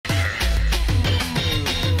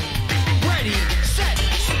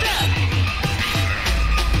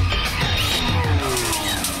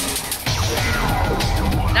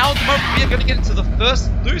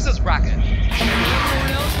first losers bracket.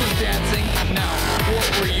 Everyone else was dancing. Now, what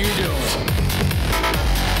were you doing?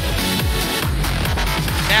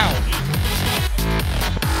 Now.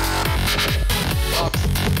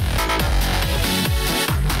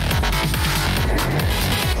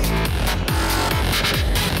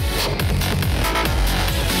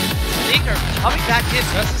 NIKO coming back in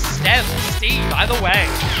versus STEV or Steve, either way.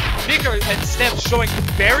 NIKO and STEV showing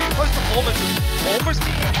very close performances, almost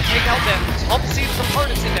being able to take out their top seeded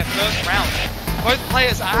opponents in their first round. Both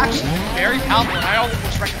players are actually very powerful, and I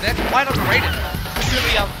almost reckon they're quite underrated. This is going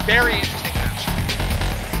to be a very interesting match.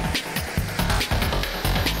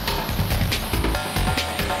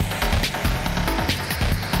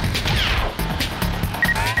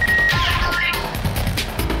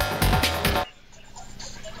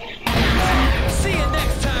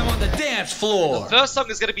 Floor. The first song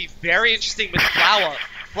is going to be very interesting with Flower.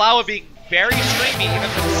 Flower being very streamy, even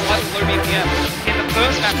for the slightly low BPM. In the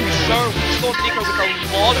first match, we saw NIKO with a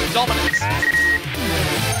lot of dominance.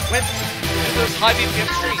 Went to those high BPM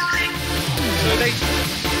streams. So they...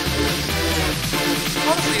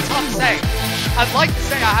 Honestly, it's hard to say. I'd like to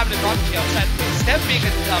say I have an advantage here, but instead of being a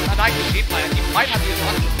NIKO G player, he might have the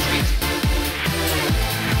advantage of the streams.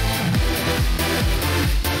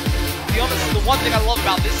 To be honest, the one thing I love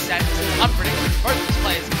about this set is it's unpredictable. Both of these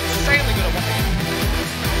players are insanely good at what they do.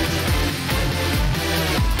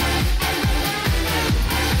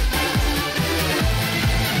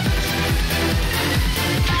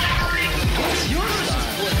 What's your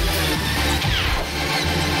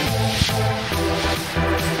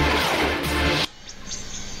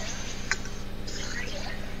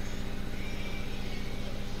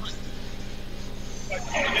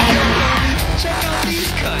Check out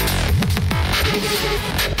these cuts.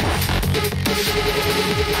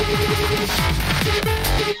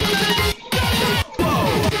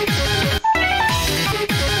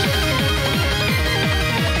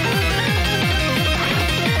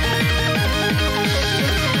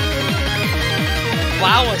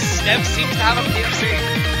 Wow, STEV seems to have a PFC.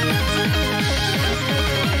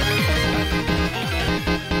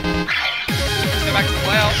 Let's go back to the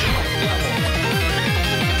playoffs.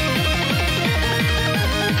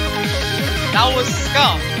 That was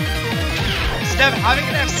Scum. STEV having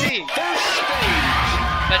an FC.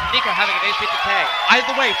 But NIKO having an HP2K.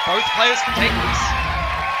 Either way, both players can take this.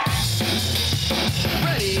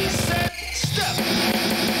 Ready, set, step.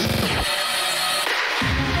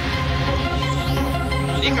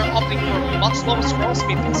 NIKO opting for a much slower scroll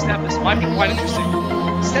speed than STEV. This might be quite interesting.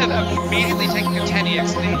 STEV immediately taking a 10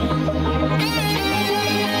 EX lead. Look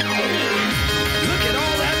at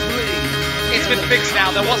all that bleed. It's been fixed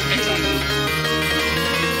now, there was a mix-up.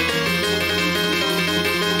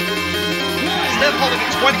 STEV holding a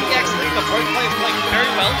 20 EX lead, but both players playing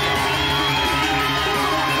very well here.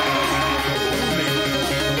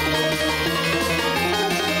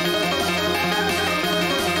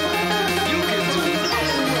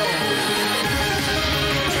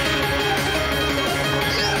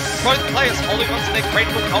 Both players holding on to their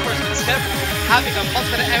grateful combos, but STEV having a much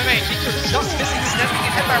better MMA. NIKO just missing STEV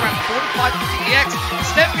getting hit by around 45-50 EX.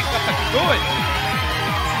 STEV picking up a good.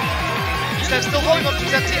 STEV still holding on to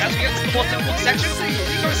his FC as we get into the more difficult section.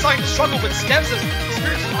 NIKO is starting to struggle, but STEV's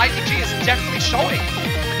experience with ITG is definitely showing.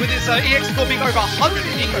 With his EX score being over 100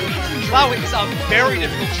 in NIKO, Flower is a very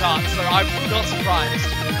difficult chart, so I'm not surprised.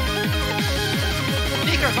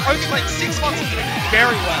 NIKO, for only playing 6 months, is doing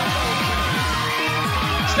very well.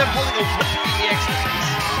 STEV holding a 150 EX difference.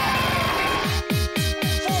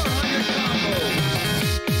 400 combo.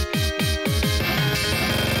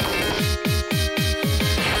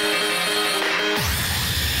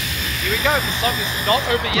 Here we go, the song is not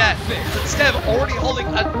over yet, but STEV already holding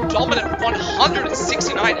a dominant 169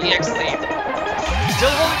 EX lead.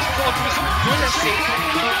 Still holding control to his good FC.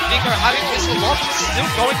 NIKO having this a lot, still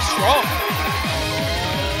going strong.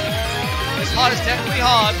 This hard is definitely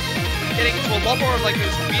hard. Getting into a lot more of like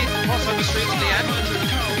those weird crossover streams at the end.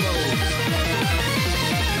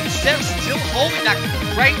 STEV still holding that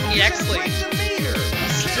great EX lead.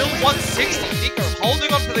 Still 160. NIKO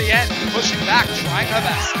holding on to the end, pushing back, trying her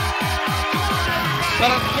best.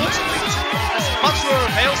 But unfortunately, as much as it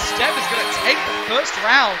avails, STEV is going to take the first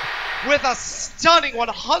round with a stunning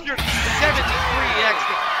 173 EX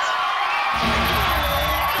difference.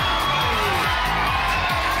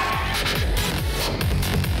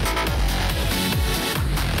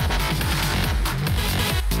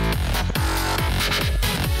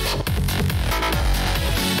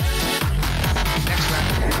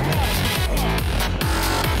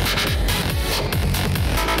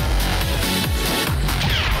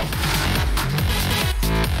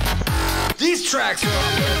 These tracks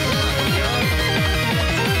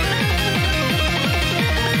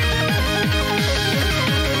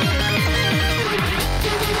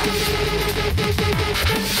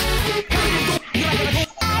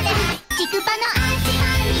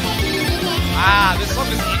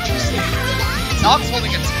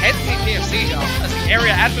holding a 10 PFC here as the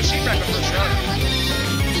area and machine record for Australia.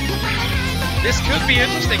 This could be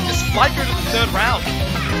interesting. This might go to the third round.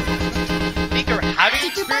 NIKO having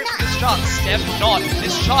experience with this chart, STEV not.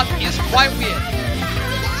 This chart is quite weird.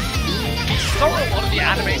 So a lot of the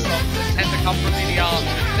anime songs that tend to come from DDR,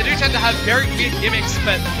 they do tend to have very weird gimmicks,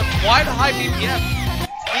 but the quite high BPM.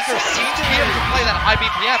 NIKO seems to be able to play that high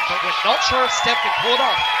BPM, but we're not sure if STEV can pull it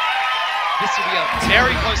off. This will be a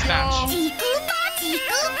very close match.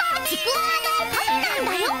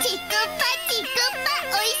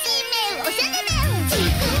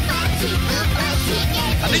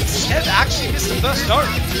 I think STEV actually missed the first note,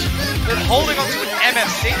 but holding on to an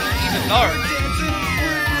MFC even though.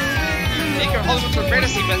 NIKO holding on to a great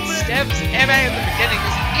SC, but STEV's MA in the beginning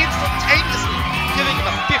is instantaneously giving him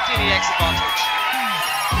a 15EX advantage.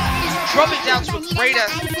 He's dropping down to a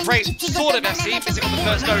great sort of FC, missing on the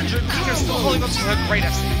first note. NIKO still holding on to her great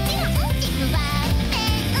FC.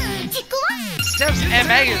 STEV's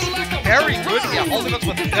MA is very good here, holding on to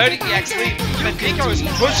a 30EX lead, but NIKO is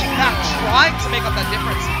pushing back, trying to make up that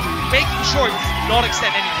difference, making sure he does not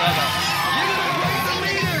extend any further.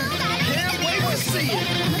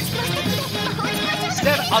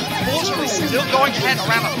 STEV unfortunately still going ahead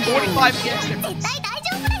around a 45EX difference.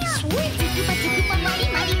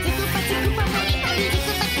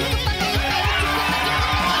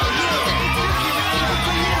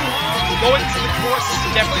 Going to the course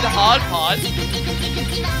is definitely the hard part.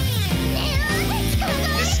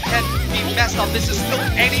 This can be messed up. This is still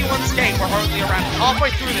anyone's game. We're only around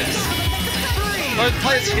halfway through this. Both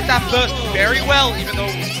players hit that burst very well, even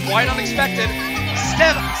though it was quite unexpected.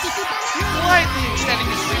 STEV slightly extending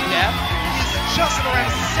his lead there. He's just at around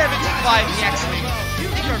a 75 EX lead.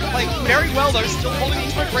 NIKO playing very well though, still holding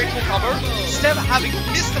into a grateful cover. STEV having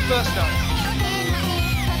missed the first note.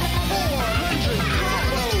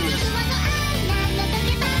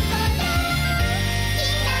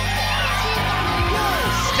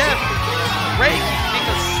 STEV raking,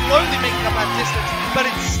 NIKO slowly making up that distance, but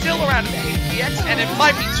it's still around an 8EX and it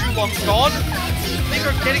might be too long gone. NIKO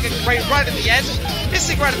getting a great right at the end,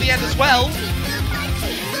 missing right at the end as well.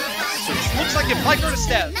 This looks like it might go to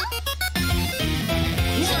STEV.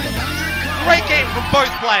 Great game from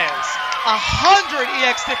both players. 100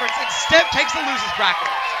 EX difference and STEV takes the losers bracket.